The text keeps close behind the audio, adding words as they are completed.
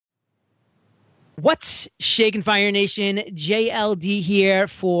What's shaking, Fire Nation? JLD here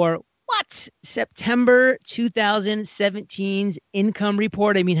for September 2017's income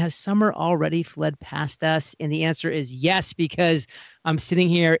report. I mean, has summer already fled past us? And the answer is yes, because I'm sitting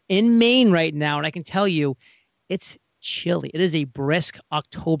here in Maine right now, and I can tell you it's chilly. It is a brisk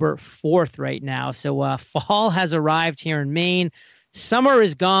October 4th right now. So fall has arrived here in Maine. Summer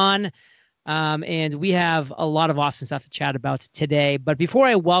is gone. And we have a lot of awesome stuff to chat about today. But before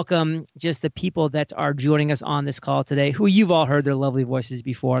I welcome just the people that are joining us on this call today, who you've all heard their lovely voices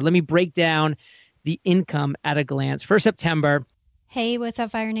before, let me break down the income at a glance for September. Hey, what's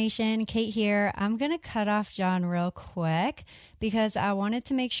up, Fire Nation? Kate here. I'm going to cut off John real quick because I wanted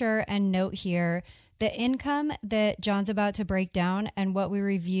to make sure and note here the income that John's about to break down and what we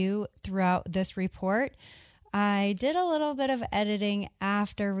review throughout this report. I did a little bit of editing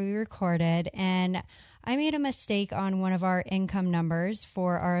after we recorded, and I made a mistake on one of our income numbers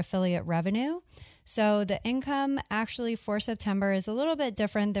for our affiliate revenue. So the income actually for September is a little bit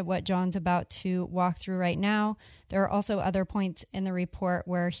different than what John's about to walk through right now. There are also other points in the report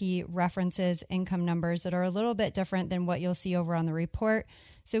where he references income numbers that are a little bit different than what you'll see over on the report.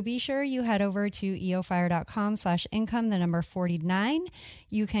 So be sure you head over to eofire.com/income, the number 49.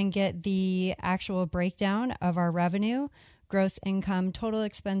 You can get the actual breakdown of our revenue, gross income, total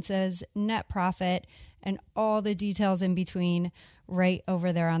expenses, net profit, and all the details in between right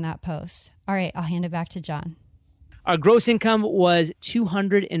over there on that post. All right, I'll hand it back to John. Our gross income was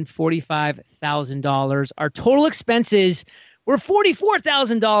 $245,000. Our total expenses were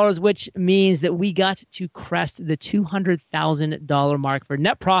 $44,000, which means that we got to crest the $200,000 mark for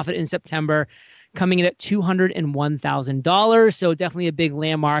net profit in September, coming in at $201,000. So definitely a big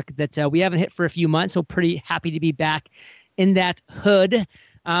landmark that we haven't hit for a few months. So pretty happy to be back in that hood.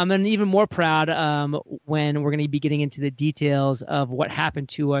 And even more proud when we're going to be getting into the details of what happened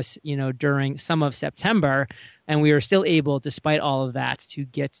to us, during some of September. And we were still able, despite all of that, to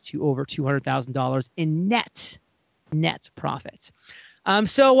get to over $200,000 in net profit.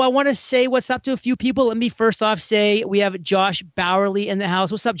 So I want to say what's up to a few people. Let me first off say we have Josh Bowerly in the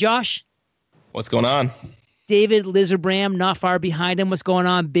house. What's up, Josh? What's going on? David Lizzerbram, not far behind him. What's going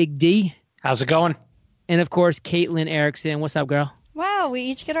on, Big D? How's it going? And, of course, Caitlin Erickson. What's up, girl? Wow, we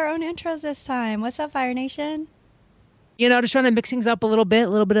each get our own intros this time. What's up, Fire Nation? Just trying to mix things up a little bit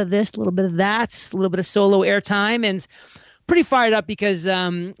of this, a little bit of that, a little bit of solo airtime, and pretty fired up because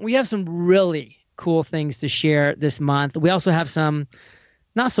we have some really cool things to share this month. We also have some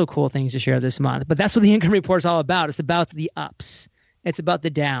not so cool things to share this month, but that's what the income report is all about. It's about the ups. It's about the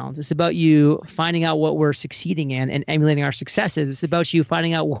downs. It's about you finding out what we're succeeding in and emulating our successes. It's about you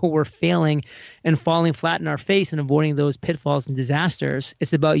finding out what we're failing and falling flat in our face and avoiding those pitfalls and disasters.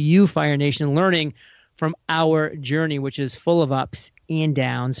 It's about you, Fire Nation, learning from our journey, which is full of ups and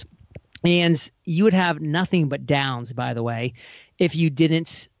downs. And you would have nothing but downs, by the way, if you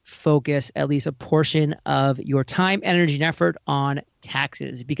didn't focus at least a portion of your time, energy, and effort on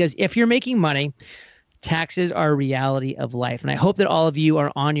taxes. Because if you're making money, taxes are a reality of life. And I hope that all of you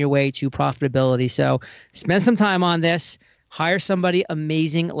are on your way to profitability. So spend some time on this. Hire somebody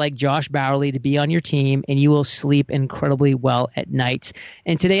amazing like Josh Bowerly to be on your team, and you will sleep incredibly well at night.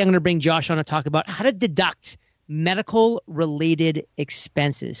 And today I'm going to bring Josh on to talk about how to deduct medical-related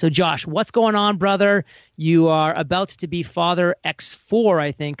expenses. So, Josh, what's going on, brother? You are about to be father X4,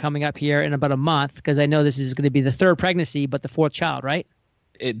 I think, coming up here in about a month, because I know this is going to be the third pregnancy, but the fourth child, right?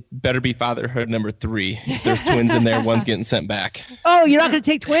 It better be fatherhood number 3. If there's twins in there, one's getting sent back. Oh, you're not going to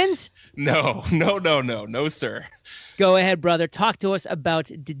take twins? No, sir. Go ahead, brother. Talk to us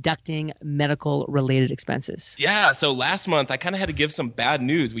about deducting medical-related expenses. Yeah, so last month I kind of had to give some bad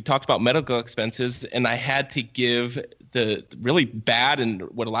news. We talked about medical expenses, and I had to give the really bad and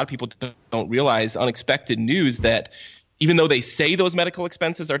what a lot of people don't realize, unexpected news that even though they say those medical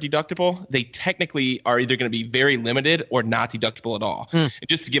expenses are deductible, they technically are either going to be very limited or not deductible at all. And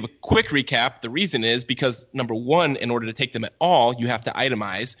just to give a quick recap, the reason is because, number one, in order to take them at all, you have to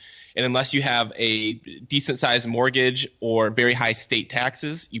itemize. And unless you have a decent sized mortgage or very high state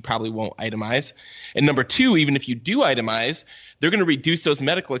taxes, you probably won't itemize. And number two, even if you do itemize, they're going to reduce those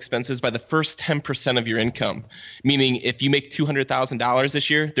medical expenses by the first 10% of your income. Meaning if you make $200,000 this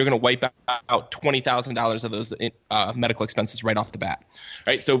year, they're going to wipe out $20,000 of those medical expenses right off the bat.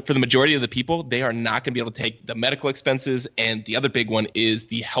 Right? So for the majority of the people, they are not going to be able to take the medical expenses. And the other big one is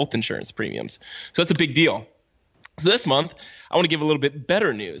the health insurance premiums. So that's a big deal. So this month, I want to give a little bit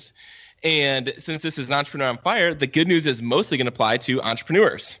better news. And since this is Entrepreneur on Fire, the good news is mostly going to apply to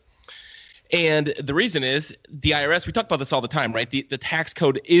entrepreneurs. And the reason is the IRS, we talk about this all the time, right? The tax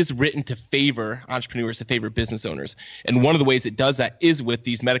code is written to favor entrepreneurs, to favor business owners. And one of the ways it does that is with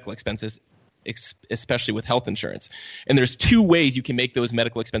these medical expenses. especially with health insurance. And there's two ways you can make those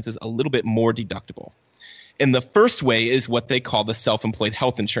medical expenses a little bit more deductible. And the first way is what they call the self-employed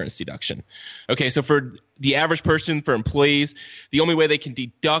health insurance deduction. Okay, so for the average person, for employees, the only way they can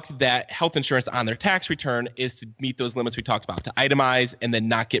deduct that health insurance on their tax return is to meet those limits we talked about, to itemize and then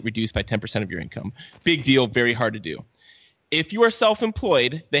not get reduced by 10% of your income. Big deal, very hard to do. If you are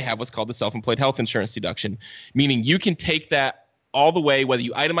self-employed, they have what's called the self-employed health insurance deduction, meaning you can take that all the way, whether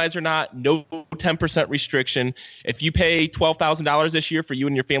you itemize or not, no 10% restriction. If you pay $12,000 this year for you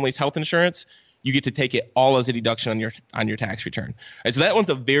and your family's health insurance, you get to take it all as a deduction on your tax return. Right, so that one's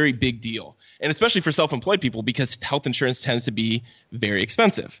a very big deal, and especially for self-employed people because health insurance tends to be very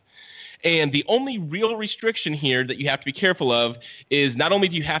expensive. And the only real restriction here that you have to be careful of is not only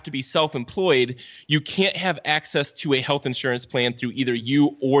do you have to be self-employed, you can't have access to a health insurance plan through either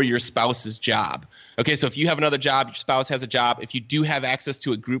you or your spouse's job. Okay, so if you have another job, your spouse has a job, if you do have access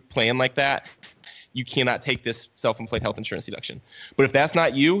to a group plan like that, you cannot take this self-employed health insurance deduction. But if that's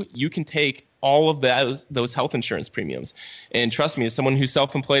not you, you can take all of those health insurance premiums. And trust me, as someone who's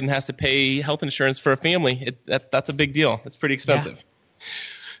self-employed and has to pay health insurance for a family, that's a big deal. It's pretty expensive. Yeah.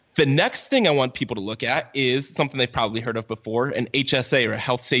 The next thing I want people to look at is something they've probably heard of before, an HSA or a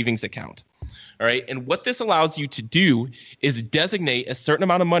health savings account. All right. And what this allows you to do is designate a certain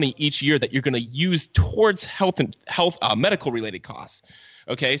amount of money each year that you're going to use towards health medical related costs.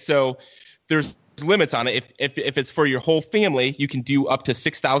 Okay. So there's limits on it. If it's for your whole family, you can do up to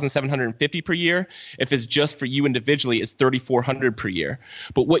 $6,750 per year. If it's just for you individually, it's $3,400 per year.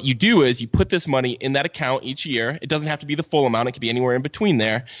 But what you do is you put this money in that account each year. It doesn't have to be the full amount. It can be anywhere in between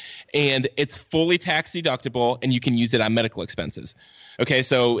there. And it's fully tax deductible, and you can use it on medical expenses. Okay,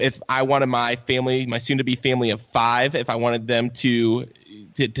 so if I wanted my family, my soon-to-be family of 5, if I wanted them to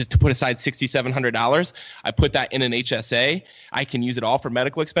put aside $6,700, I put that in an HSA. I can use it all for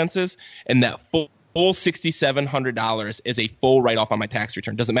medical expenses, and that full $6,700 is a full write-off on my tax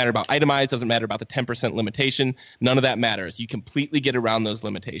return. Doesn't matter about itemized, doesn't matter about the 10% limitation. None of that matters. You completely get around those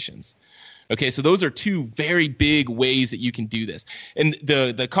limitations. Okay, so those are two very big ways that you can do this. And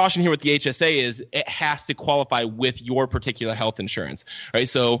the caution here with the HSA is it has to qualify with your particular health insurance, right?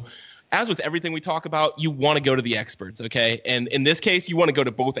 So as with everything we talk about, you want to go to the experts, okay? And in this case, you want to go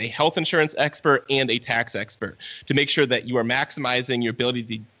to both a health insurance expert and a tax expert to make sure that you are maximizing your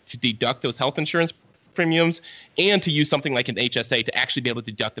ability to deduct those health insurance premiums and to use something like an HSA to actually be able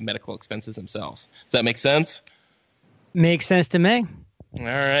to deduct the medical expenses themselves. Does that make sense? Makes sense to me. All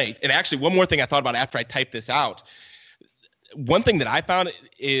right. And actually, one more thing I thought about after I typed this out. One thing that I found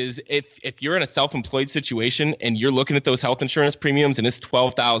is if you're in a self-employed situation and you're looking at those health insurance premiums and it's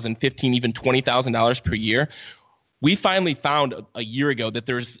 $12,000, $15,000, even $20,000 per year, we finally found a year ago that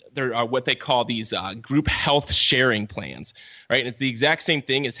there are what they call these group health sharing plans, right? And it's the exact same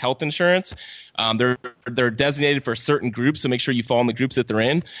thing as health insurance. They're designated for certain groups, so make sure you fall in the groups that they're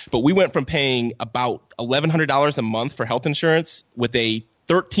in. But we went from paying about $1,100 a month for health insurance with a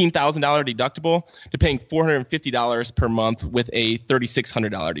 $13,000 deductible to paying $450 per month with a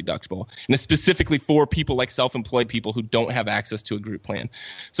 $3,600 deductible. And it's specifically for people like self-employed people who don't have access to a group plan.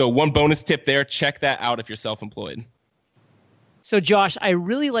 So one bonus tip there, check that out if you're self-employed. So Josh, I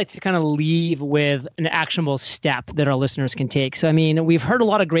really like to kind of leave with an actionable step that our listeners can take. So, I mean, we've heard a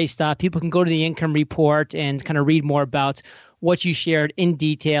lot of great stuff. People can go to the income report and kind of read more about what you shared in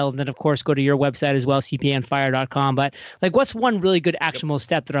detail. And then, of course, go to your website as well, cpanfire.com. But like, what's one really good actionable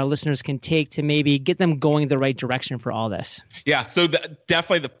step that our listeners can take to maybe get them going the right direction for all this? Yeah, so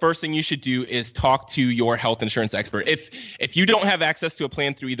definitely the first thing you should do is talk to your health insurance expert. If you don't have access to a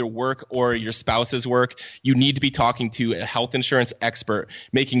plan through either work or your spouse's work, you need to be talking to a health insurance expert,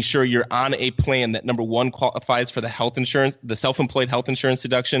 making sure you're on a plan that, number one, qualifies for the health insurance, the self-employed health insurance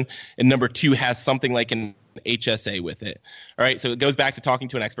deduction, and number two, has something like an HSA with it. All right. So it goes back to talking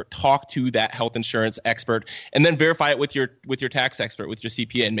to an expert. Talk to that health insurance expert and then verify it with your tax expert, with your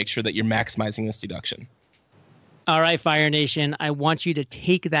CPA, and make sure that you're maximizing this deduction. All right, Fire Nation. I want you to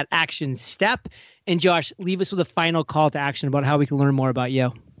take that action step. And Josh, leave us with a final call to action about how we can learn more about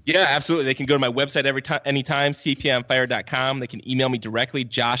you. Yeah, absolutely. They can go to my website anytime, cpanfire.com. They can email me directly,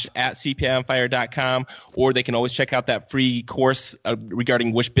 josh@cpanfire.com, or they can always check out that free course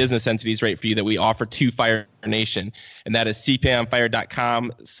regarding which business entity is right for you that we offer to Fire Nation, and that is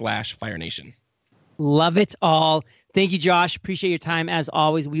cpanfire.com/Fire Nation. Love it all. Thank you, Josh. Appreciate your time. As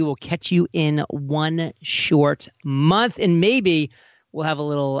always, we will catch you in one short month, and maybe we'll have a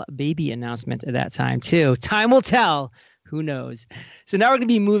little baby announcement at that time, too. Time will tell. Who knows? So now we're going to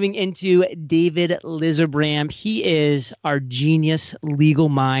be moving into David Lizerbram. He is our genius legal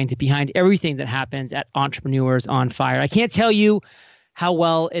mind behind everything that happens at Entrepreneurs on Fire. I can't tell you how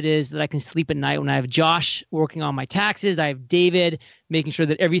well it is that I can sleep at night when I have Josh working on my taxes. I have David making sure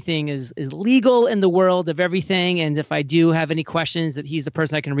that everything is legal in the world of everything. And if I do have any questions, that he's the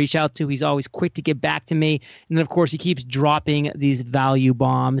person I can reach out to. He's always quick to get back to me. And then, of course, he keeps dropping these value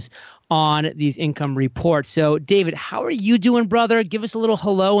bombs on these income reports. So, David, how are you doing, brother? Give us a little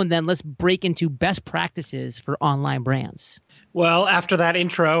hello, and then let's break into best practices for online brands. Well, after that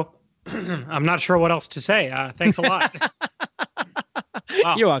intro, I'm not sure what else to say. Thanks a lot.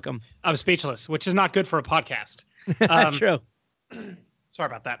 Wow. You're welcome. I'm speechless, which is not good for a podcast. True. Sorry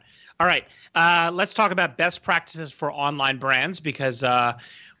about that. All right. Let's talk about best practices for online brands, because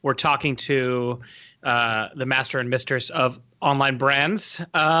we're talking to the master and mistress of online brands.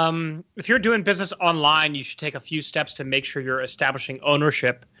 If you're doing business online, you should take a few steps to make sure you're establishing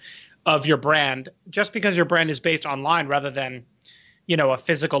ownership of your brand. Just because your brand is based online rather than, a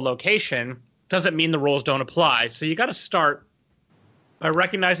physical location doesn't mean the rules don't apply. So you got to start by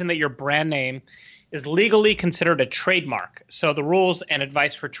recognizing that your brand name is legally considered a trademark. So the rules and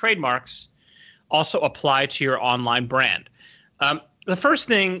advice for trademarks also apply to your online brand. The first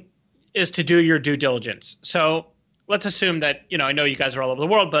thing is to do your due diligence. So let's assume that, I know you guys are all over the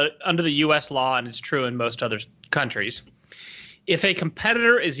world, but under the US law, and it's true in most other countries, if a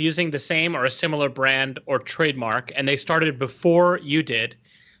competitor is using the same or a similar brand or trademark and they started before you did,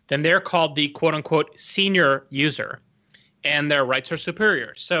 then they're called the quote unquote senior user, and their rights are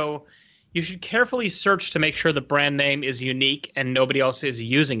superior. So you should carefully search to make sure the brand name is unique and nobody else is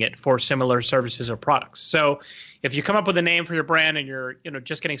using it for similar services or products. So if you come up with a name for your brand and you're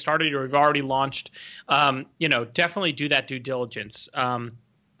just getting started or you've already launched, definitely do that due diligence. And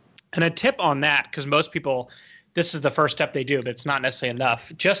a tip on that, because most people, this is the first step they do, but it's not necessarily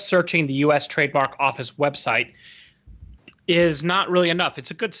enough. Just searching the U.S. Trademark Office website is not really enough.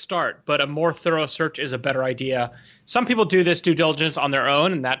 It's a good start, but a more thorough search is a better idea. Some people do this due diligence on their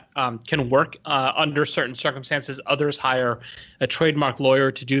own, and that can work under certain circumstances. Others hire a trademark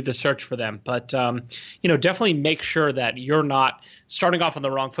lawyer to do the search for them. But, definitely make sure that you're not starting off on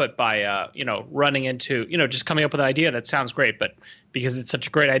the wrong foot by, running into, just coming up with an idea that sounds great, but because it's such a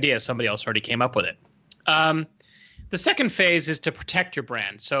great idea, somebody else already came up with it. The second phase is to protect your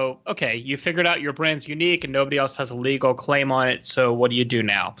brand. So, okay, you figured out your brand's unique and nobody else has a legal claim on it. So what do you do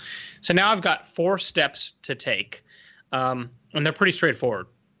now? So now I've got 4 steps to take, and they're pretty straightforward.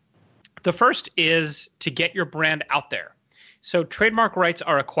 The first is to get your brand out there. So trademark rights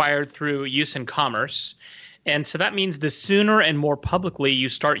are acquired through use in commerce. And so that means the sooner and more publicly you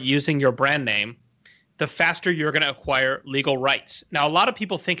start using your brand name, the faster you're going to acquire legal rights. Now, a lot of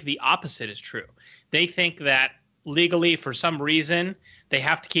people think the opposite is true. They think that legally, for some reason, they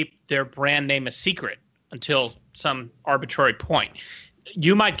have to keep their brand name a secret until some arbitrary point.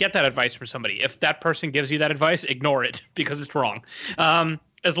 You might get that advice from somebody. If that person gives you that advice, ignore it because it's wrong.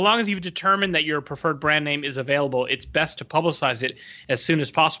 As long as you've determined that your preferred brand name is available, it's best to publicize it as soon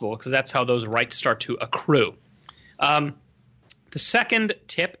as possible because that's how those rights start to accrue. The second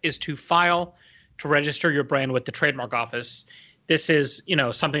tip is to file to register your brand with the trademark office. This is,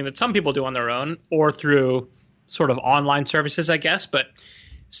 something that some people do on their own or through sort of online services, I guess, but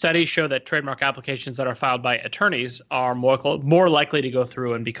studies show that trademark applications that are filed by attorneys are more likely to go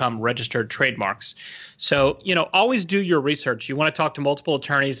through and become registered trademarks. So, always do your research. You want to talk to multiple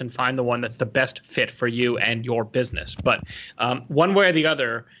attorneys and find the one that's the best fit for you and your business. But one way or the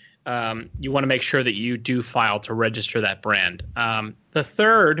other, you want to make sure that you do file to register that brand. The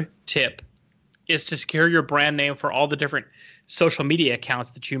third tip is to secure your brand name for all the different social media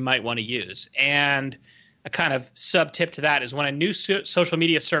accounts that you might want to use. And a kind of sub tip to that is when a new social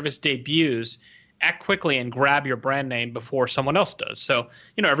media service debuts, act quickly and grab your brand name before someone else does. So,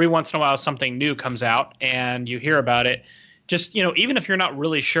 every once in a while something new comes out and you hear about it. Just, even if you're not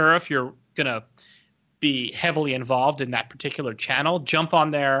really sure if you're going to be heavily involved in that particular channel, jump on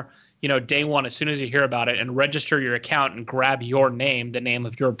there, day one as soon as you hear about it and register your account and grab your name, the name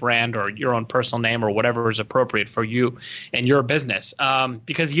of your brand or your own personal name or whatever is appropriate for you and your business.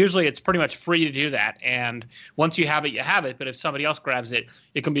 Because usually it's pretty much free to do that. And once you have it, you have it. But if somebody else grabs it,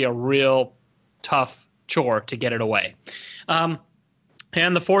 it can be a real tough chore to get it away.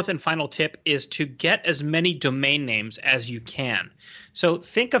 And the fourth and final tip is to get as many domain names as you can. So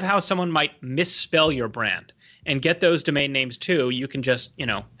think of how someone might misspell your brand. And get those domain names too. You can just,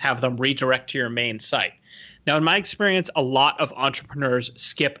 have them redirect to your main site. Now, in my experience, a lot of entrepreneurs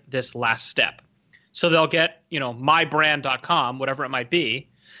skip this last step. So they'll get, mybrand.com, whatever it might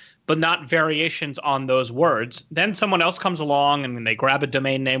be, but not variations on those words. Then someone else comes along and they grab a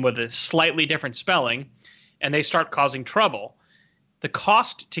domain name with a slightly different spelling and they start causing trouble. the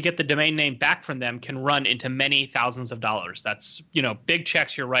cost to get the domain name back from them can run into many thousands of dollars. That's, big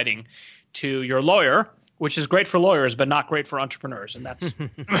checks you're writing to your lawyer, which is great for lawyers, but not great for entrepreneurs. And that's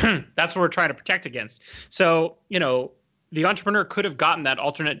that's what we're trying to protect against. So, the entrepreneur could have gotten that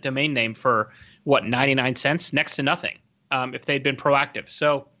alternate domain name for 99 cents, next to nothing, if they'd been proactive.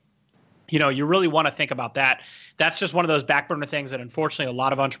 So, you really want to think about that. That's just one of those back burner things that unfortunately a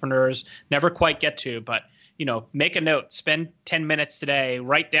lot of entrepreneurs never quite get to. But, make a note, spend 10 minutes today,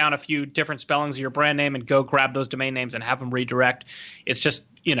 write down a few different spellings of your brand name and go grab those domain names and have them redirect. It's just,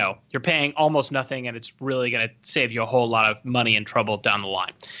 you're paying almost nothing, and it's really going to save you a whole lot of money and trouble down the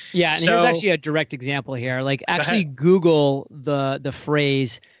line. Yeah, and here's actually a direct example here. Like, actually Google the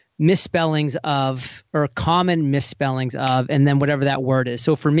phrase misspellings of, or common misspellings of, and then whatever that word is.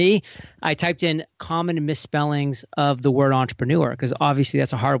 So for me, I typed in common misspellings of the word entrepreneur, because obviously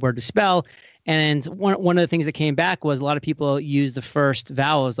that's a hard word to spell. And one of the things that came back was a lot of people use the first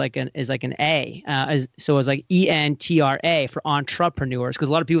vowel as like an A. So it was like ENTRA for entrepreneurs, because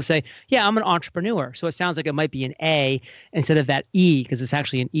a lot of people say, yeah, I'm an entrepreneur. So it sounds like it might be an A instead of that E, because it's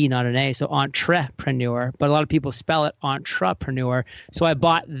actually an E, not an A. So entrepreneur. But a lot of people spell it entrepreneur. So I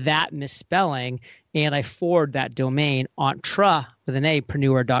bought that misspelling, and I forward that domain entre with an A,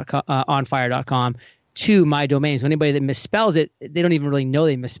 preneur.com, onfire.com, to my domain. So anybody that misspells it, they don't even really know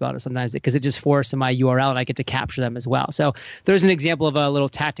they misspelled it sometimes, because it just forces my URL and I get to capture them as well. So there's an example of a little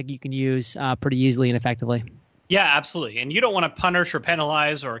tactic you can use pretty easily and effectively. Yeah, absolutely. And you don't want to punish or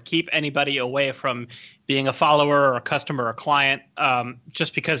penalize or keep anybody away from being a follower or a customer or client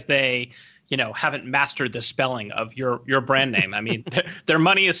just because they haven't mastered the spelling of your brand name. I mean, their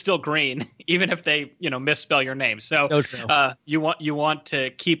money is still green, even if they, misspell your name. So you want to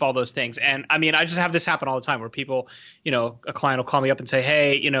keep all those things. And I mean, I just have this happen all the time where people, a client will call me up and say,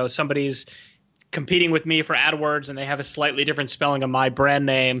 hey, somebody's competing with me for AdWords and they have a slightly different spelling of my brand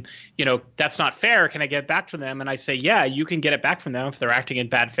name. That's not fair. Can I get back to them? And I say, yeah, you can get it back from them if they're acting in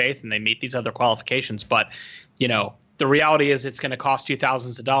bad faith and they meet these other qualifications. But, the reality is it's going to cost you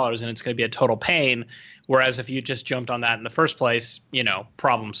thousands of dollars and it's going to be a total pain. Whereas if you just jumped on that in the first place,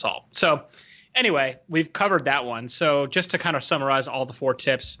 problem solved. So anyway, we've covered that one. So just to kind of summarize all the 4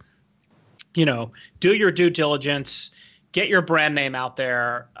 tips, do your due diligence, get your brand name out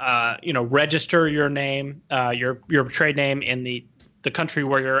there, register your name, your trade name in the country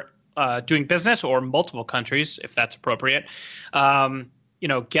where you're doing business, or multiple countries if that's appropriate.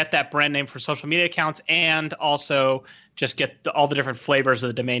 Get that brand name for social media accounts, and also just get all the different flavors of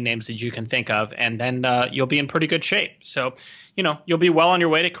the domain names that you can think of. And then you'll be in pretty good shape. So, you'll be well on your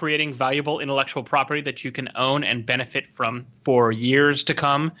way to creating valuable intellectual property that you can own and benefit from for years to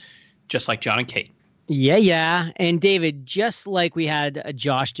come, just like John and Kate. Yeah. And David, just like we had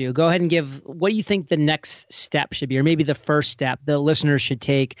Josh do, go ahead and give what do you think the next step should be, or maybe the first step the listeners should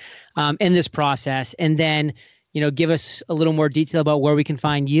take in this process. And then give us a little more detail about where we can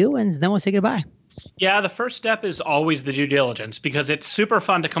find you, and then we'll say goodbye. Yeah, the first step is always the due diligence, because it's super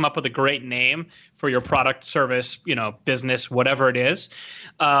fun to come up with a great name for your product, service, business, whatever it is.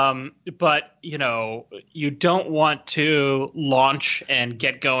 But, you don't want to launch and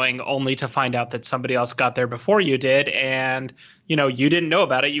get going only to find out that somebody else got there before you did. And, you didn't know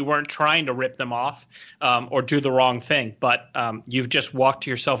about it. You weren't trying to rip them off or do the wrong thing, but you've just walked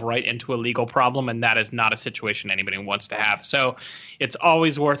yourself right into a legal problem. And that is not a situation anybody wants to have. So it's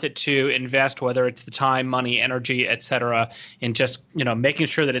always worth it to invest, whether it's the time, money, energy, et cetera, in just, making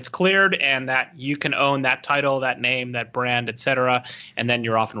sure that it's cleared and that you can own that title, that name, that brand, et cetera, and then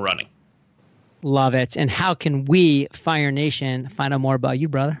you're off and running. Love it. And how can we, Fire Nation, find out more about you,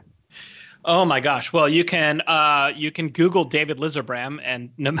 brother? Oh my gosh! Well, you can Google David Lizerbram,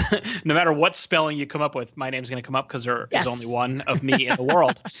 and no matter what spelling you come up with, my name's going to come up, because there is only one of me in the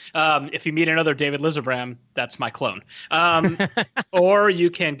world. If you meet another David Lizerbram, that's my clone. Or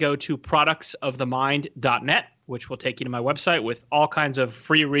you can go to productsofthemind.net, which will take you to my website with all kinds of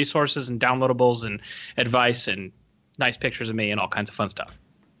free resources and downloadables and advice and nice pictures of me and all kinds of fun stuff.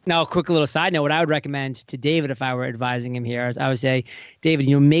 Now, a quick little side note, what I would recommend to David if I were advising him here is I would say, David,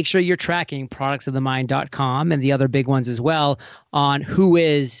 make sure you're tracking productsofthemind.com and the other big ones as well on who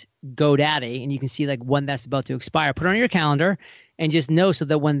is GoDaddy. And you can see like when that's about to expire. Put it on your calendar and just know so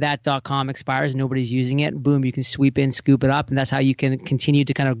that when that .com expires, nobody's using it, boom, you can sweep in, scoop it up. And that's how you can continue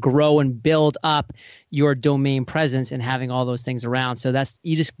to kind of grow and build up your domain presence and having all those things around. So that's,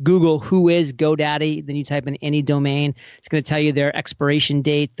 you just Google who is GoDaddy, then you type in any domain. It's going to tell you their expiration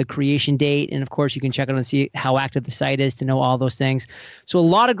date, the creation date, and of course you can check it out and see how active the site is to know all those things. So a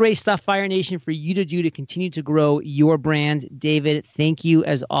lot of great stuff, Fire Nation, for you to do to continue to grow your brand. David, thank you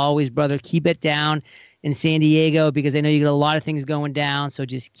as always, brother. Keep it down. in San Diego, because I know you got a lot of things going down. So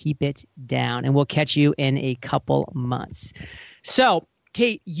just keep it down, and we'll catch you in a couple months. So,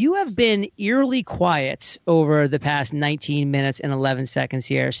 Kate, you have been eerily quiet over the past 19 minutes and 11 seconds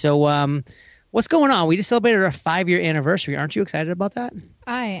here. So, what's going on? We just celebrated our 5-year anniversary. Aren't you excited about that?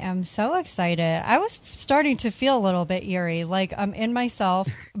 I am so excited. I was starting to feel a little bit eerie. Like I'm in myself.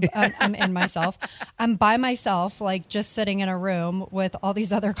 I'm by myself, like just sitting in a room with all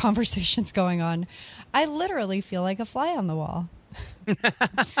these other conversations going on. I literally feel like a fly on the wall.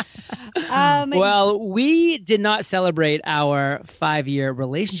 Well, we did not celebrate our 5-year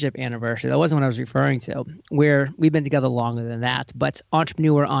relationship anniversary. That wasn't what I was referring to. We've been together longer than that. But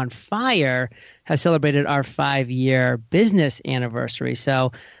Entrepreneur on Fire has celebrated our 5-year business anniversary.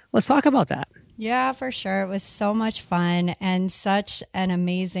 So let's talk about that. Yeah, for sure. It was so much fun and such an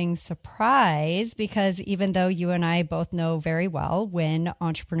amazing surprise, because even though you and I both know very well when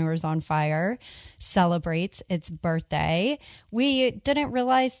Entrepreneurs on Fire celebrates its birthday, we didn't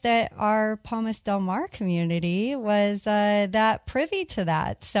realize that our Palmas Del Mar community was that privy to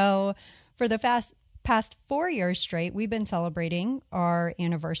that. So for the past 4 years straight, we've been celebrating our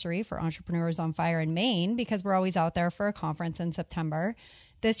anniversary for Entrepreneurs on Fire in Maine, because we're always out there for a conference in September.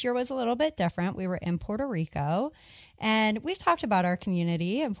 This year was a little bit different. We were in Puerto Rico, and we've talked about our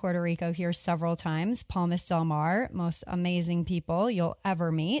community in Puerto Rico here several times. Palmas Del Mar, most amazing people you'll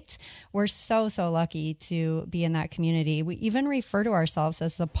ever meet. We're so lucky to be in that community. We even refer to ourselves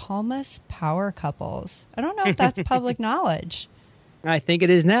as the Palmas Power Couples. I don't know if that's public knowledge. I think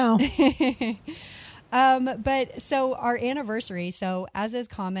it is now. But so our anniversary, so as is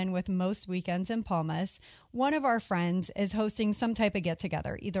common with most weekends in Palmas, one of our friends is hosting some type of get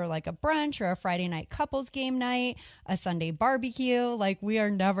together, either like a brunch or a Friday night couples game night, a Sunday barbecue. Like, we are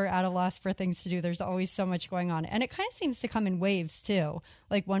never at a loss for things to do. There's always so much going on. And it kind of seems to come in waves too.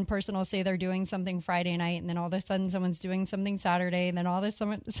 Like, one person will say they're doing something Friday night, and then all of a sudden someone's doing something Saturday, and then all of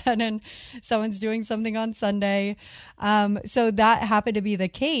a sudden someone's doing something on Sunday. So that happened to be the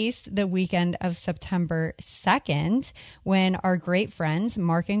case the weekend of September 2nd, when our great friends,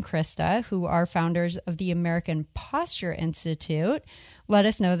 Mark and Krista, who are founders of the American Posture Institute, let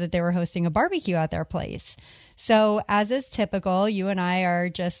us know that they were hosting a barbecue at their place. So as is typical, you and I are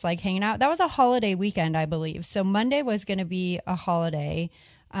just like hanging out. That was a holiday weekend, I believe. So Monday was going to be a holiday.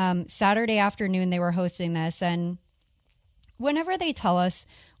 Saturday afternoon, they were hosting this. And whenever they tell us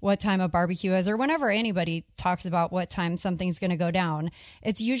what time a barbecue is, or whenever anybody talks about what time something's going to go down,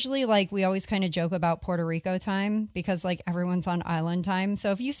 it's usually like, we always kind of joke about Puerto Rico time, because like everyone's on island time.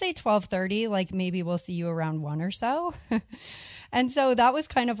 So if you say 12:30, like maybe we'll see you around 1 or so. And so that was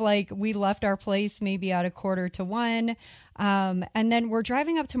kind of like, we left our place maybe at 1:45. And then we're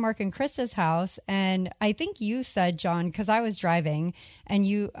driving up to Mark and Krista's house. And I think you said, John, because I was driving, and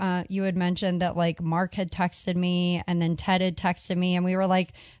you had mentioned that like Mark had texted me, and then Ted had texted me, and we were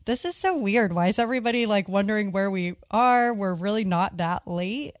like, this is so weird. Why is everybody like wondering where we are? We're really not that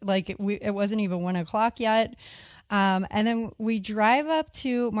late. Like it wasn't even 1 o'clock yet. And then we drive up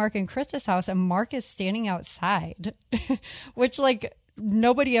to Mark and Krista's house, and Mark is standing outside, which like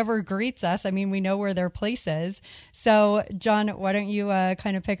nobody ever greets us. I mean, we know where their place is. So John, why don't you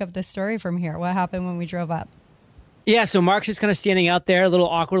kind of pick up the story from here? What happened when we drove up? Yeah, so Mark's just kind of standing out there a little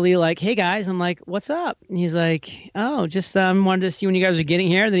awkwardly like, hey, guys. I'm like, what's up? And he's like, oh, just wanted to see when you guys are getting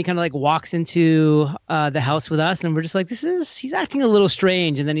here. And then he kind of like walks into the house with us. And we're just like, he's acting a little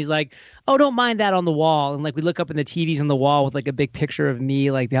strange. And then he's like, oh, don't mind that on the wall. And like we look up and the TV's on the wall with like a big picture of me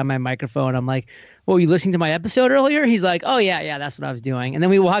like behind my microphone. I'm like, well, were you listening to my episode earlier? He's like, oh, yeah, that's what I was doing. And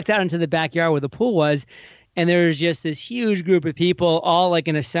then we walked out into the backyard where the pool was. And there's just this huge group of people all like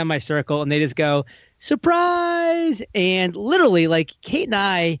in a semicircle. And they just go, surprise. And literally, like, Kate and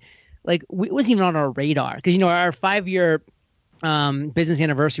I, like, it wasn't even on our radar, because, you know, our 5-year business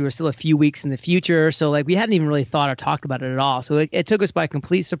anniversary was still a few weeks in the future. So like we hadn't even really thought or talked about it at all. So it took us by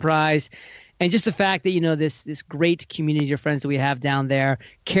complete surprise. And just the fact that, you know, this great community of friends that we have down there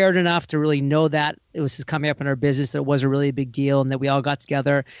cared enough to really know that it was just coming up in our business, that it was a really big deal, and that we all got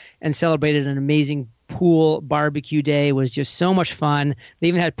together and celebrated an amazing pool barbecue day. It was just so much fun. They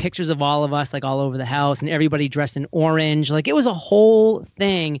even had pictures of all of us like all over the house, and everybody dressed in orange. Like it was a whole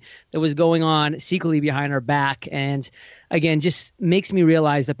thing that was going on secretly behind our back. And again, just makes me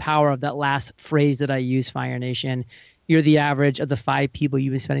realize the power of that last phrase that I use, Fire Nation. you're the average of the 5 people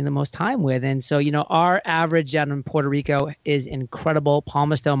you've been spending the most time with. And so, our average down in Puerto Rico is incredible.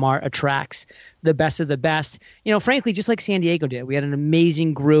 Palmas del Mar attracts the best of the best. Frankly, just like San Diego did. We had an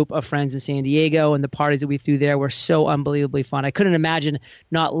amazing group of friends in San Diego, and the parties that we threw there were so unbelievably fun. I couldn't imagine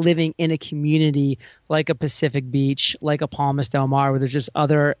not living in a community like a Pacific Beach, like a Palmas del Mar, where there's just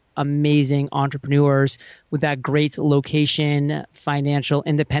other amazing entrepreneurs with that great location, financial,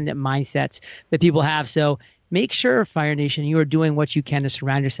 independent mindsets that people have. So make sure, Fire Nation, you are doing what you can to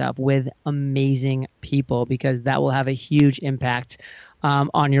surround yourself with amazing people, because that will have a huge impact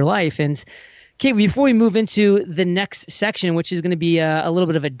on your life. And Kate, before we move into the next section, which is going to be a little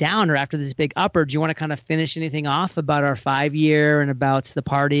bit of a downer after this big upper, do you want to kind of finish anything off about our 5-year and about the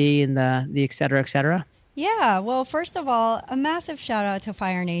party and the et cetera, et cetera? Yeah, well, first of all, a massive shout out to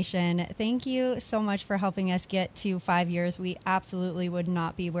Fire Nation. Thank you so much for helping us get to 5 years. We absolutely would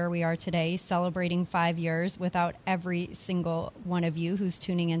not be where we are today celebrating 5 years without every single one of you who's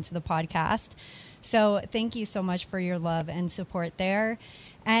tuning into the podcast. So thank you so much for your love and support there.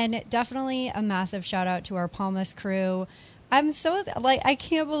 And definitely a massive shout out to our Palmas crew. I'm so, I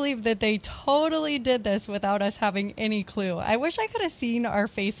can't believe that they totally did this without us having any clue. I wish I could have seen our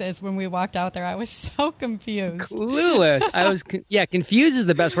faces when we walked out there. I was so confused. Clueless. I was, confused is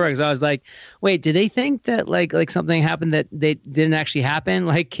the best word, because I was like, wait, did they think that like something happened that they didn't actually happen?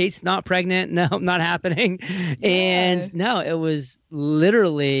 Like, Kate's not pregnant. No, not happening. Yeah. And no, it was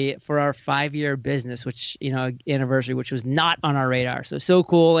literally for our 5-year business, which, anniversary, which was not on our radar. So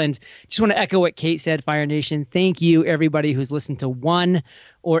cool. And just want to echo what Kate said, Fire Nation. Thank you, everybody who's listened to 1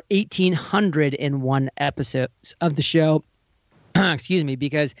 or 1,801 episodes of the show. Excuse me,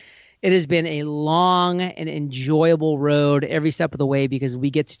 because it has been a long and enjoyable road every step of the way, because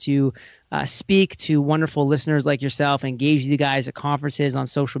we get to speak to wonderful listeners like yourself, engage with you guys at conferences, on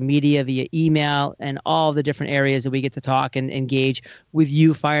social media, via email, and all the different areas that we get to talk and engage with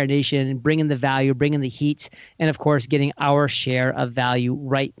you, Fire Nation, and bringing the value, bringing the heat, and of course, getting our share of value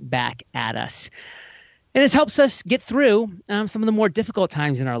right back at us. And it helps us get through some of the more difficult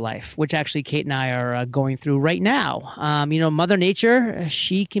times in our life, which actually Kate and I are going through right now. Mother Nature,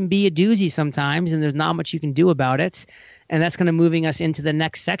 she can be a doozy sometimes, and there's not much you can do about it. And that's kind of moving us into the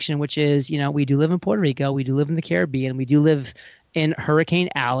next section, which is, we do live in Puerto Rico, we do live in the Caribbean, we do live in Hurricane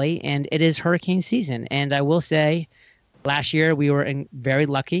Alley, and it is hurricane season. And I will say, last year we were very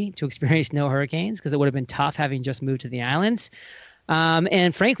lucky to experience no hurricanes, because it would have been tough having just moved to the islands.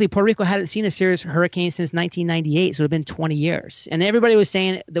 And frankly, Puerto Rico hadn't seen a serious hurricane since 1998, so it had been 20 years. And everybody was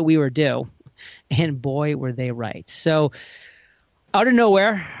saying that we were due, and boy, were they right. So out of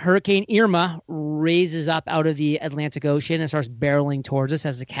nowhere, Hurricane Irma raises up out of the Atlantic Ocean and starts barreling towards us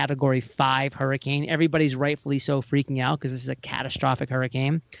as a Category 5 hurricane. Everybody's rightfully so freaking out, because this is a catastrophic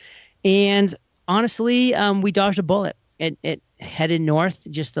hurricane. And honestly, we dodged a bullet. It headed north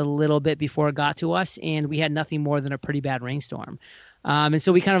just a little bit before it got to us, and we had nothing more than a pretty bad rainstorm. And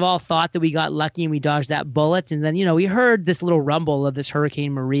so we kind of all thought that we got lucky and we dodged that bullet. And then, we heard this little rumble of this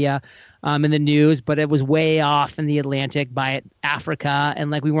Hurricane Maria in the news, but it was way off in the Atlantic by Africa. And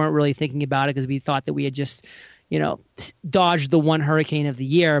we weren't really thinking about it, because we thought that we had just, dodged the one hurricane of the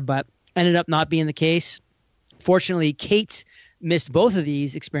year, but ended up not being the case. Fortunately, Kate missed both of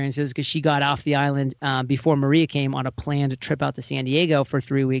these experiences, because she got off the island before Maria came on a planned trip out to San Diego for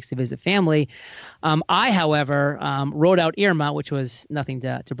 3 weeks to visit family. I, however, rode out Irma, which was nothing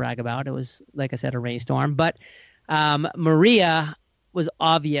to brag about. It was, like I said, a rainstorm. But Maria was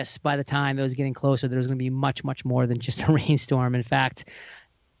obvious by the time it was getting closer. There was going to be much, much more than just a rainstorm. In fact,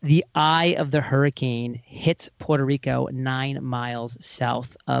 the eye of the hurricane hit Puerto Rico 9 miles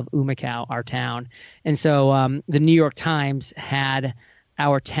south of Humacao, our town. And so the New York Times had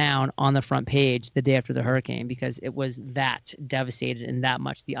our town on the front page the day after the hurricane, because it was that devastated and that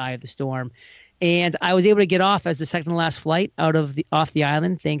much the eye of the storm. And I was able to get off as the second to last flight off the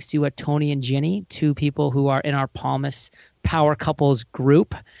island, thanks to Tony and Ginny, 2 people who are in our Palmas Power Couples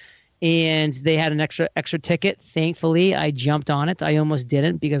group. And they had an extra ticket. Thankfully, I jumped on it. I almost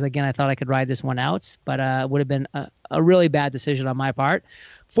didn't, because, again, I thought I could ride this one out, but it would have been a really bad decision on my part.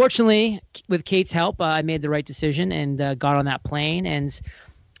 Fortunately, with Kate's help, I made the right decision and got on that plane. And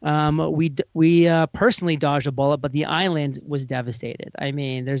we personally dodged a bullet, but the island was devastated. I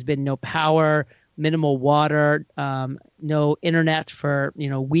mean, there's been no power, minimal water, no internet for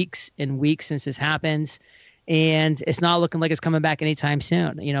weeks and weeks since this happened. And it's not looking like it's coming back anytime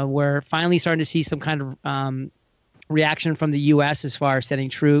soon. We're finally starting to see some kind of reaction from the U.S. as far as sending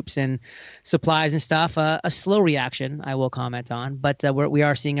troops and supplies and stuff. A slow reaction, I will comment on, but we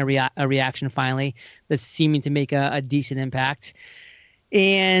are seeing a reaction finally that's seeming to make a decent impact.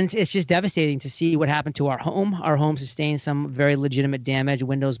 And it's just devastating to see what happened to our home. Our home sustained some very legitimate damage,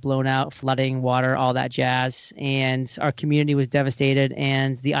 windows blown out, flooding, water, all that jazz. And our community was devastated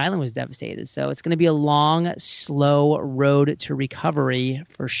and the island was devastated. So it's going to be a long, slow road to recovery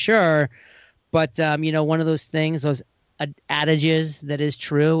for sure. But, one of those things, those adages that is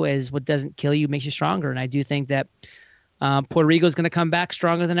true is what doesn't kill you makes you stronger. And I do think that Puerto Rico is going to come back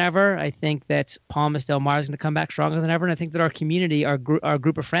stronger than ever. I think that Palmas del Mar is going to come back stronger than ever. And I think that our community, our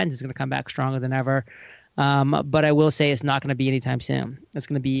group of friends is going to come back stronger than ever. But I will say it's not going to be anytime soon. It's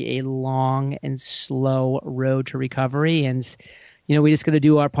going to be a long and slow road to recovery. And, we just got to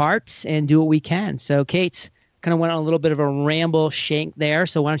do our parts and do what we can. So, Kate, kind of went on a little bit of a ramble shank there.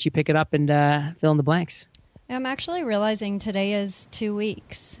 So why don't you pick it up and fill in the blanks? I'm actually realizing today is 2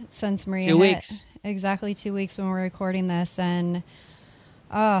 weeks since Maria 2 weeks. Exactly 2 weeks when we're recording this. And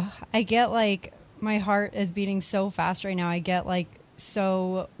I get my heart is beating so fast right now. I get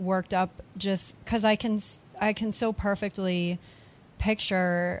so worked up just because I can so perfectly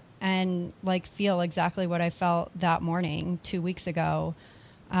picture and feel exactly what I felt that morning 2 weeks ago.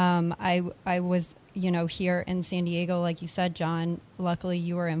 I was here in San Diego, like you said, John. Luckily,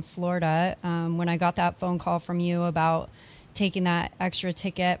 you were in Florida. When I got that phone call from you about taking that extra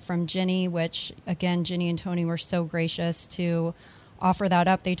ticket from Ginny, which, again, Ginny and Tony were so gracious to offer that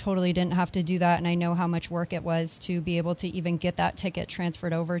up. They totally didn't have to do that, and I know how much work it was to be able to even get that ticket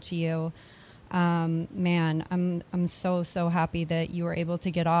transferred over to you. Man, I'm so happy that you were able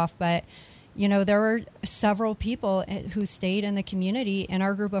to get off. But there were several people who stayed in the community in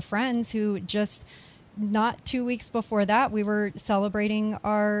our group of friends who just not 2 weeks before that, we were celebrating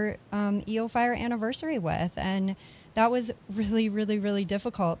our EO Fire anniversary with. And that was really, really, really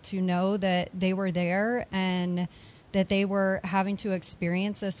difficult to know that they were there and that they were having to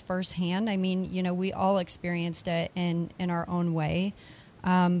experience this firsthand. I mean, we all experienced it in our own way.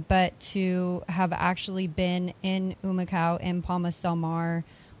 But to have actually been in Humacao, in Palmas del Mar,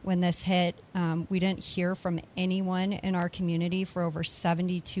 when this hit, we didn't hear from anyone in our community for over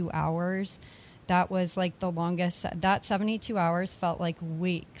 72 hours. That was the longest. That 72 hours felt like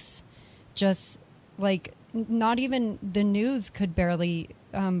weeks. Just not even the news could barely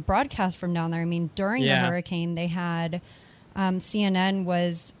broadcast from down there. I mean, during the hurricane, they had someone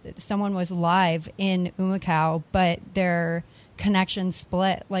was live in Humacao, but their connection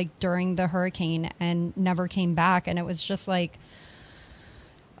split during the hurricane and never came back. And it was just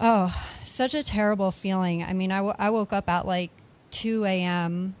such a terrible feeling. I mean, I woke up at 2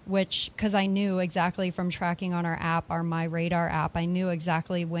 a.m., because I knew exactly from tracking on our app, our My Radar app, I knew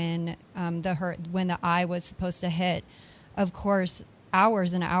exactly when the eye was supposed to hit. Of course,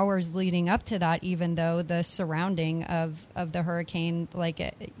 hours and hours leading up to that, even though the surrounding of the hurricane,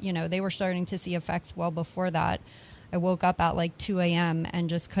 they were starting to see effects well before that. I woke up at 2 a.m. and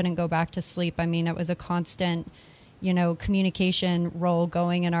just couldn't go back to sleep. I mean, it was a constant communication role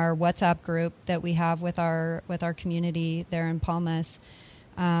going in our WhatsApp group that we have with our community there in Palmas.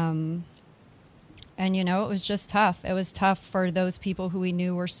 And, it was just tough. It was tough for those people who we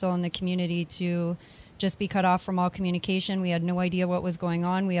knew were still in the community to just be cut off from all communication. We had no idea what was going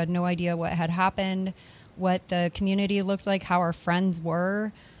on. We had no idea what had happened, what the community looked like, how our friends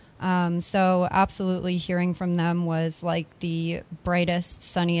were. So absolutely hearing from them was the brightest,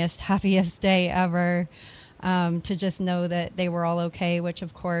 sunniest, happiest day ever. To just know that they were all okay, which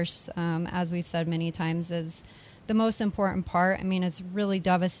of course, as we've said many times, is the most important part. I mean, it's really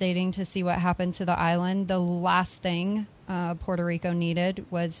devastating to see what happened to the island. The last thing Puerto Rico needed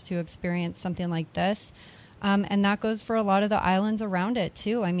was to experience something like this. And that goes for a lot of the islands around it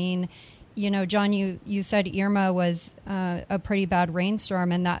too. I mean, John, you said Irma was a pretty bad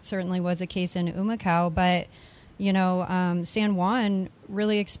rainstorm, and that certainly was a case in Humacao, but San Juan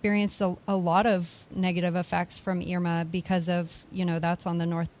really experienced a lot of negative effects from Irma because of, that's on the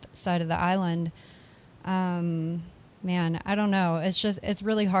north side of the island. Man, I don't know. It's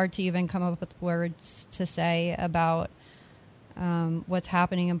really hard to even come up with words to say about what's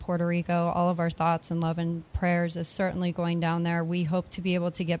happening in Puerto Rico. All of our thoughts and love and prayers is certainly going down there. We hope to be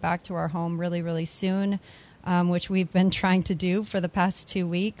able to get back to our home really, really soon, which we've been trying to do for the past 2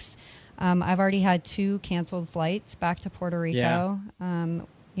 weeks. I've already had 2 canceled flights back to Puerto Rico.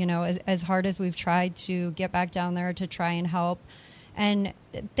 Yeah. As hard as we've tried to get back down there to try and help. And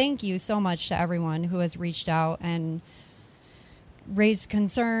thank you so much to everyone who has reached out and raised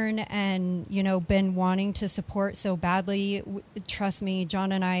concern and, been wanting to support so badly. Trust me,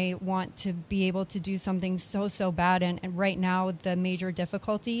 John and I want to be able to do something so bad. And right now, the major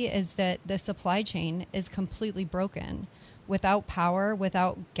difficulty is that the supply chain is completely broken. Without power,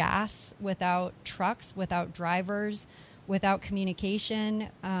 without gas, without trucks, without drivers, without communication.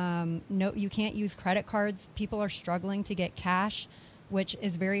 No, you can't use credit cards. People are struggling to get cash, which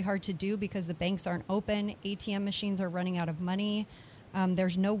is very hard to do because the banks aren't open. ATM machines are running out of money.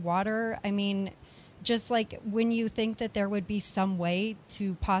 There's no water. I mean, just like when you think that there would be some way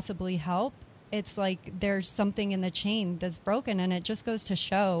to possibly help, it's like there's something in the chain that's broken. And it just goes to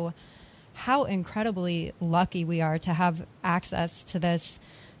show how incredibly lucky we are to have access to this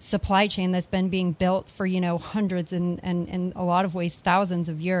supply chain that's been being built for, hundreds and in a lot of ways, thousands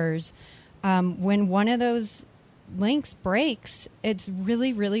of years. When one of those links breaks, it's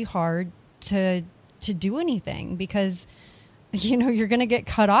really, really hard to do anything because, you're going to get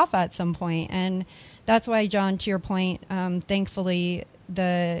cut off at some point. And that's why, John, to your point, thankfully,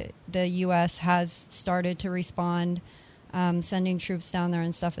 the U.S. has started to respond. Sending troops down there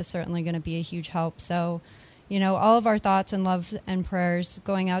and stuff is certainly going to be a huge help. So, all of our thoughts and love and prayers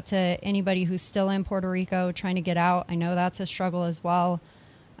going out to anybody who's still in Puerto Rico trying to get out. I know that's a struggle as well.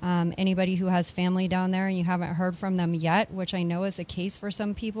 Anybody who has family down there and you haven't heard from them yet, which I know is the case for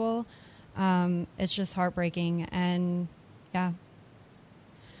some people, it's just heartbreaking. And yeah,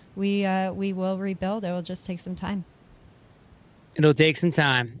 we will rebuild. It will just take some time. It'll take some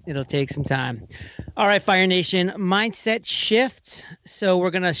time. All right, Fire Nation, mindset shift. So we're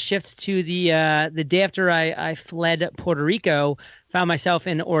going to shift to the day after I fled Puerto Rico, found myself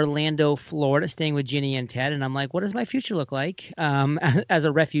in Orlando, Florida, staying with Ginny and Ted. And I'm like, what does my future look like as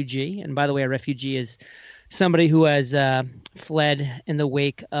a refugee? And by the way, a refugee is somebody who has fled in the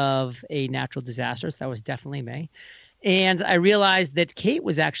wake of a natural disaster. So that was definitely me. And I realized that Kate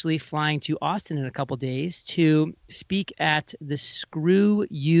was actually flying to Austin in a couple days to speak at the Screw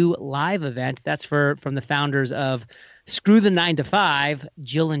You Live event. That's from the founders of Screw the 9 to 5,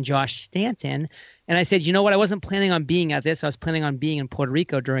 Jill and Josh Stanton. And I said, you know what? I wasn't planning on being at this. I was planning on being in Puerto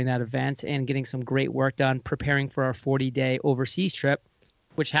Rico during that event and getting some great work done, preparing for our 40-day overseas trip,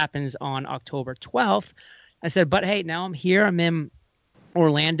 which happens on October 12th. I said, but hey, now I'm here. I'm in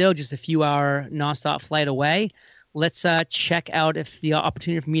Orlando, just a few-hour nonstop flight away. Let's check out if the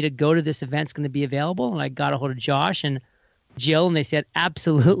opportunity for me to go to this event is going to be available. And I got a hold of Josh and Jill, and they said,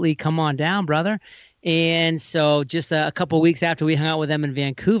 absolutely, come on down, brother. And so just a couple of weeks after we hung out with them in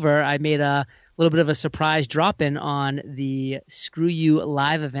Vancouver, I made a little bit of a surprise drop-in on the Screw You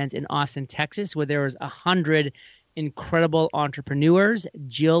Live event in Austin, Texas, where there was 100 incredible entrepreneurs,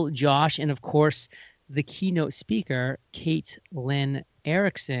 Jill, Josh, and, of course, the keynote speaker, Kate Lynn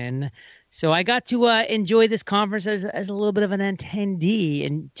Erickson. So I got to enjoy this conference as a little bit of an attendee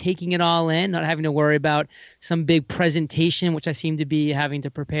and taking it all in, not having to worry about some big presentation, which I seem to be having to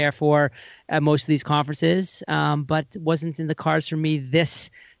prepare for at most of these conferences, but wasn't in the cards for me this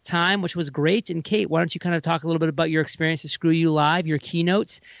time, which was great. And Kate, why don't you kind of talk a little bit about your experience at Screw You Live, your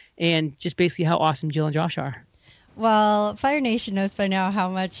keynotes, and just basically how awesome Jill and Josh are. Well, Fire Nation knows by now how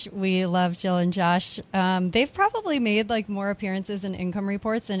much we love Jill and Josh. They've probably made like more appearances in income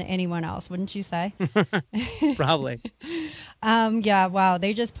reports than anyone else, wouldn't you say? Probably. Yeah, wow.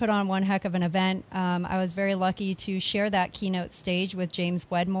 They just put on one heck of an event. I was very lucky to share that keynote stage with James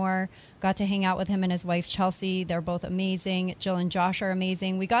Wedmore. Got to hang out with him and his wife, Chelsea. They're both amazing. Jill and Josh are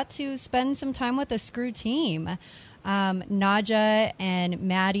amazing. We got to spend some time with the Screw team. Naja and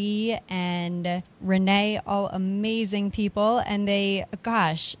Maddie and Renee, all amazing people. And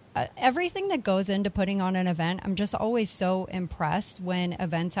everything that goes into putting on an event, I'm just always so impressed when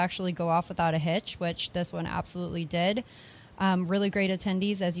events actually go off without a hitch, which this one absolutely did. Really great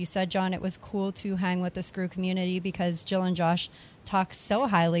attendees. As you said, John, it was cool to hang with the Screw community because Jill and Josh talk so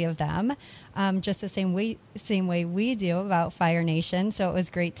highly of them, just the same way we do about Fire Nation. So it was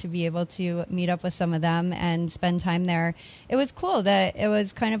great to be able to meet up with some of them and spend time there. It was cool that it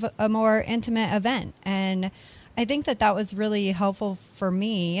was kind of a more intimate event. And I think that was really helpful for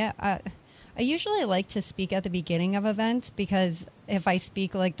me. I usually like to speak at the beginning of events because if I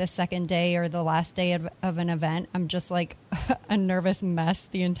speak like the second day or the last day of an event, I'm just like a nervous mess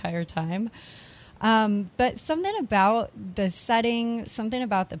the entire time. But something about the setting, something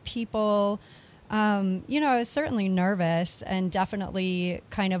about the people, I was certainly nervous and definitely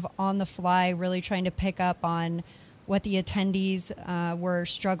kind of on the fly, really trying to pick up on what the attendees were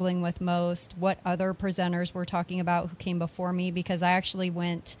struggling with most, what other presenters were talking about who came before me, because I actually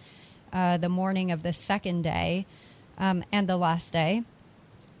went the morning of the second day and the last day.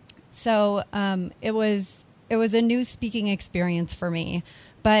 So it was a new speaking experience for me.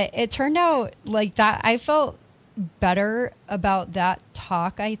 But it turned out like that. I felt better about that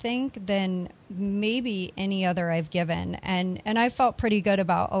talk, I think, than maybe any other I've given. And I felt pretty good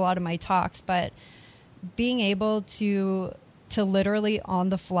about a lot of my talks. But being able to literally on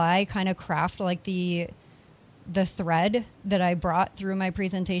the fly kind of craft like the the thread that I brought through my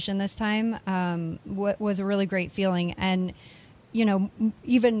presentation this time was a really great feeling. And, you know,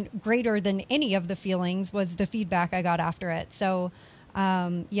 even greater than any of the feelings was the feedback I got after it. So,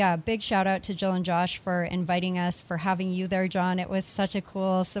 big shout out to Jill and Josh for inviting us, for having you there, John. It was such a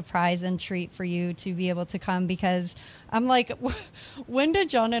cool surprise and treat for you to be able to come, because I'm like, when did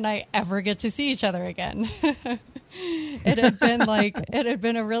John and I ever get to see each other again? It had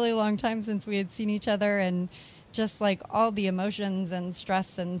been a really long time since we had seen each other, and just like all the emotions and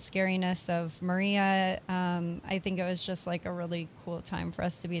stress and scariness of Maria, I think it was just like a really cool time for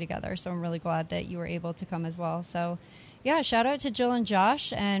us to be together. So I'm really glad that you were able to come as well. So yeah, shout out to Jill and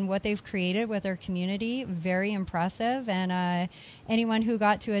Josh and what they've created with their community. Very impressive. And anyone who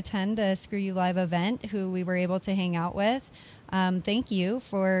got to attend the Screw You Live event, who we were able to hang out with, thank you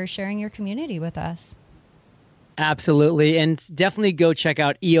for sharing your community with us. Absolutely. And definitely go check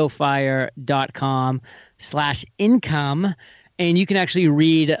out eofire.com/income. And you can actually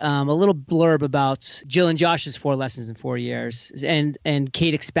read a little blurb about Jill and Josh's 4 lessons in 4 years. And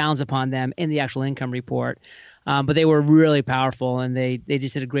Kate expounds upon them in the actual income report. But they were really powerful, and they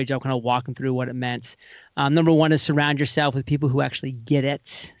just did a great job kind of walking through what it meant. Number one is surround yourself with people who actually get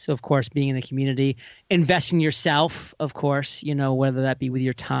it. So, of course, being in the community, invest in yourself, of course, you know, whether that be with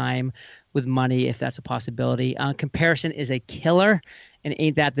your time, with money, if that's a possibility. Comparison is a killer, and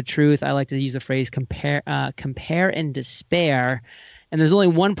ain't that the truth? I like to use the phrase compare and despair. And there's only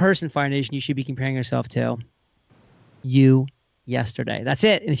one person, Fire Nation, you should be comparing yourself to. You yesterday. That's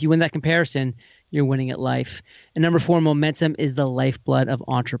it. And if you win that comparison, you're winning at life. And number 4, momentum is the lifeblood of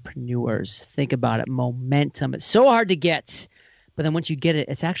entrepreneurs. Think about it. Momentum. It's so hard to get, but then once you get it,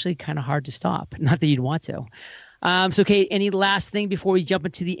 it's actually kind of hard to stop. Not that you'd want to. So, Kate, any last thing before we jump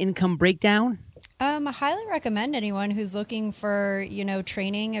into the income breakdown? I highly recommend anyone who's looking for, you know,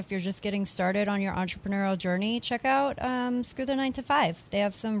 training. If you're just getting started on your entrepreneurial journey, check out Screw the 9 to 5. They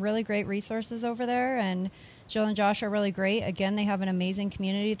have some really great resources over there, and Jill and Josh are really great. Again, they have an amazing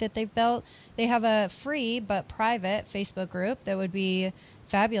community that they've built. They have a free but private Facebook group that would be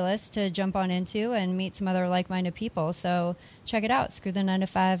fabulous to jump on into and meet some other like-minded people. So check it out,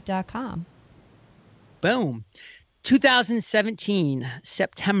 screw9to5.com. Boom. 2017,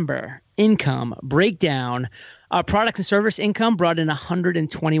 September, income breakdown. Product and service income brought in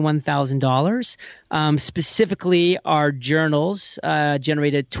 $121,000. Specifically, our journals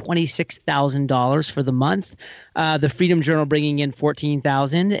generated $26,000 for the month. The Freedom Journal bringing in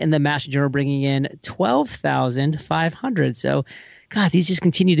 $14,000, and the Master Journal bringing in $12,500. So, God, these just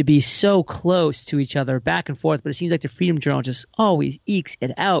continue to be so close to each other, back and forth. But it seems like the Freedom Journal just always ekes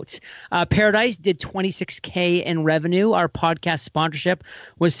it out. Paradise did $26K in revenue. Our podcast sponsorship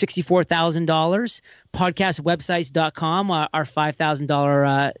was $64,000. Podcastwebsites.com, our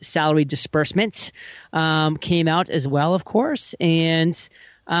 $5,000 salary disbursements came out as well, of course. And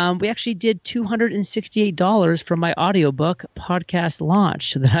we actually did $268 from my audiobook Podcast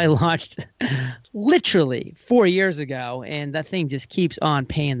Launch that I launched literally 4 years ago, and that thing just keeps on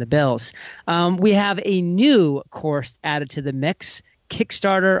paying the bills. We have a new course added to the mix,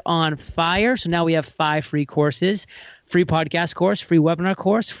 Kickstarter on Fire. So now we have 5 free courses: free podcast course, free webinar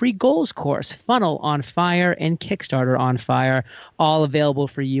course, free goals course, funnel on fire, and Kickstarter on Fire, all available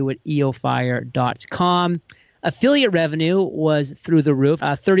for you at eofire.com. Affiliate revenue was through the roof,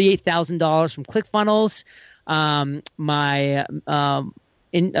 $38,000 from ClickFunnels. My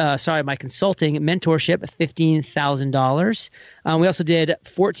consulting mentorship, $15,000. We also did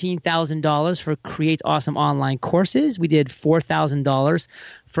 $14,000 for Create Awesome Online Courses. We did $4,000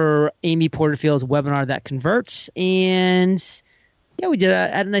 for Amy Porterfield's webinar that converts, and yeah, we did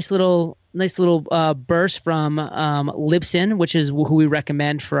a nice little burst from Libsyn, which is who we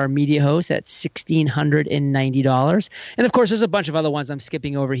recommend for our media hosts, at $1,690. And of course, there's a bunch of other ones I'm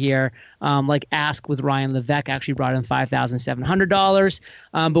skipping over here, like Ask with Ryan Levesque actually brought in $5,700.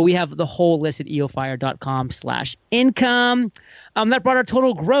 But we have the whole list at eofire.com/income. That brought our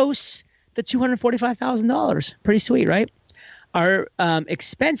total gross to $245,000. Pretty sweet, right? Our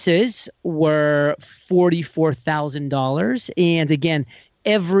expenses were $44,000. And again,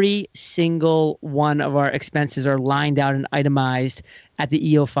 every single one of our expenses are lined out and itemized at the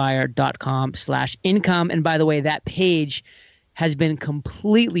eofire.com/income. And by the way, that page has been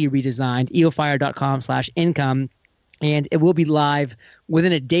completely redesigned, eofire.com/income. And it will be live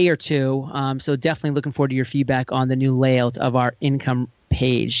within a day or two. So definitely looking forward to your feedback on the new layout of our income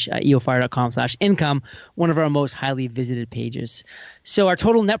page, eofire.com/income, one of our most highly visited pages. So our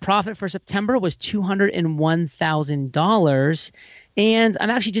total net profit for September was $201,000. And I'm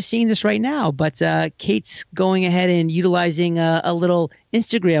actually just seeing this right now, but Kate's going ahead and utilizing a little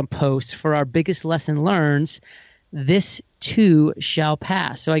Instagram post for our biggest lesson learned. This too shall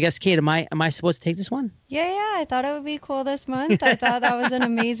pass. So I guess, Kate, am I supposed to take this one? Yeah, I thought it would be cool this month. I thought that was an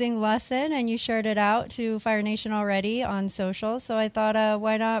amazing lesson, and you shared it out to Fire Nation already on social. So I thought,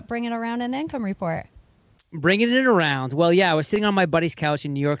 why not bring it around in the income report? Bringing it around. Well, yeah, I was sitting on my buddy's couch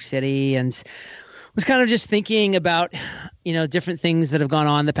in New York City and was kind of just thinking about, different things that have gone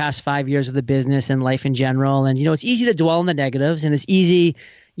on the past 5 years of the business and life in general. And, it's easy to dwell on the negatives, and it's easy,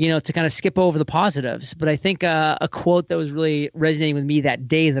 to kind of skip over the positives. But I think a quote that was really resonating with me that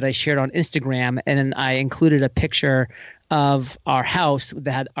day that I shared on Instagram, and I included a picture of our house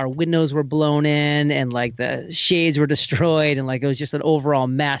that our windows were blown in and like the shades were destroyed and like it was just an overall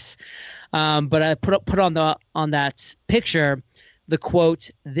mess. But I put on that picture the quote,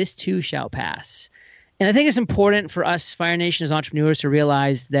 "This too shall pass." And I think it's important for us Fire Nation as entrepreneurs to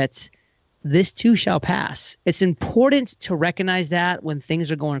realize that this too shall pass. It's important to recognize that when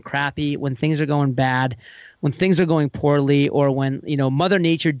things are going crappy, when things are going bad, when things are going poorly, or when, Mother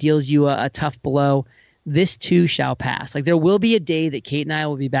Nature deals you a tough blow, this too shall pass. Like there will be a day that Kate and I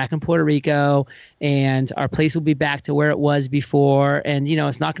will be back in Puerto Rico and our place will be back to where it was before. And,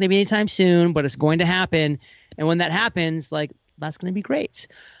 it's not going to be anytime soon, but it's going to happen. And when that happens, like that's going to be great.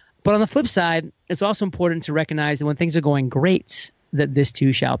 But on the flip side, it's also important to recognize that when things are going great, that this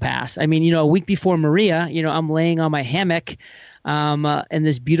too shall pass. I mean, a week before Maria, I'm laying on my hammock in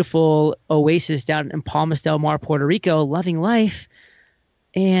this beautiful oasis down in Palmas del Mar, Puerto Rico, loving life.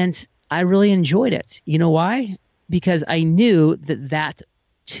 And I really enjoyed it. You know why? Because I knew that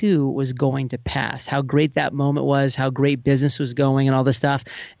too was going to pass. How great that moment was, how great business was going and all this stuff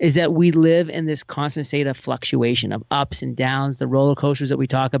is that we live in this constant state of fluctuation, of ups and downs, the roller coasters that we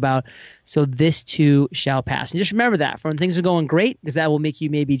talk about. So this too shall pass. And just remember that for when things are going great, because that will make you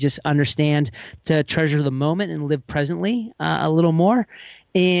maybe just understand to treasure the moment and live presently a little more.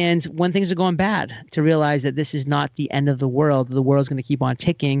 And when things are going bad, to realize that this is not the end of the world. The world's going to keep on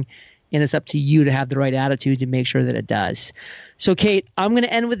ticking. And it's up to you to have the right attitude to make sure that it does. So, Kate, I'm going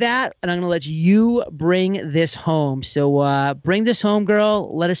to end with that, and I'm going to let you bring this home. So bring this home,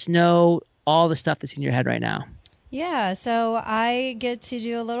 girl. Let us know all the stuff that's in your head right now. Yeah, so I get to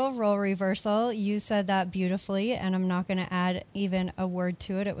do a little role reversal. You said that beautifully, and I'm not going to add even a word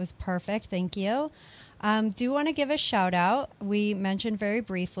to it. It was perfect. Thank you. Do want to give a shout out. We mentioned very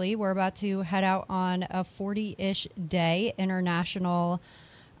briefly, we're about to head out on a 40-ish day international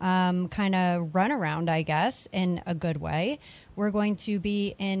kind of runaround, I guess, in a good way. We're going to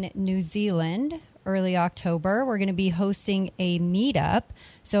be in New Zealand early October. We're going to be hosting a meetup.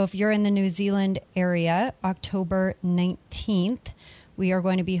 So if you're in the New Zealand area, October 19th, we are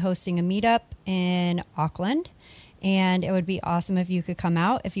going to be hosting a meetup in Auckland. And it would be awesome if you could come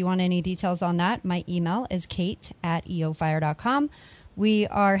out. If you want any details on that, my email is kate@eofire.com. We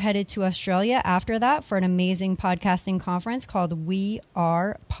are headed to Australia after that for an amazing podcasting conference called We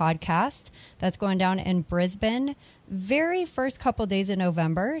Are Podcast. That's going down in Brisbane, very first couple days in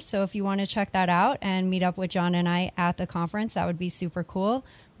November. So if you want to check that out and meet up with John and I at the conference, that would be super cool.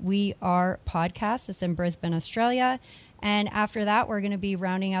 We Are Podcast. It's in Brisbane, Australia. And after that, we're going to be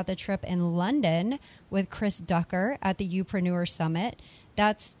rounding out the trip in London with Chris Ducker at the Youpreneur Summit.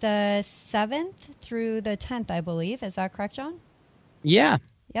 That's the 7th through the 10th, I believe. Is that correct, John? Yeah.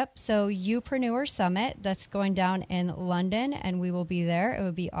 Yep. So Youpreneur Summit, that's going down in London, and we will be there. It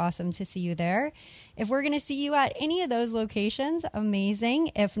would be awesome to see you there. If we're going to see you at any of those locations,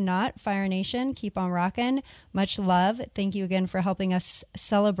 amazing. If not, Fire Nation, keep on rocking. Much love. Thank you again for helping us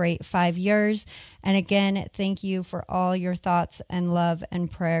celebrate 5 years. And again, thank you for all your thoughts and love and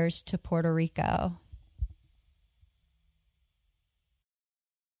prayers to Puerto Rico.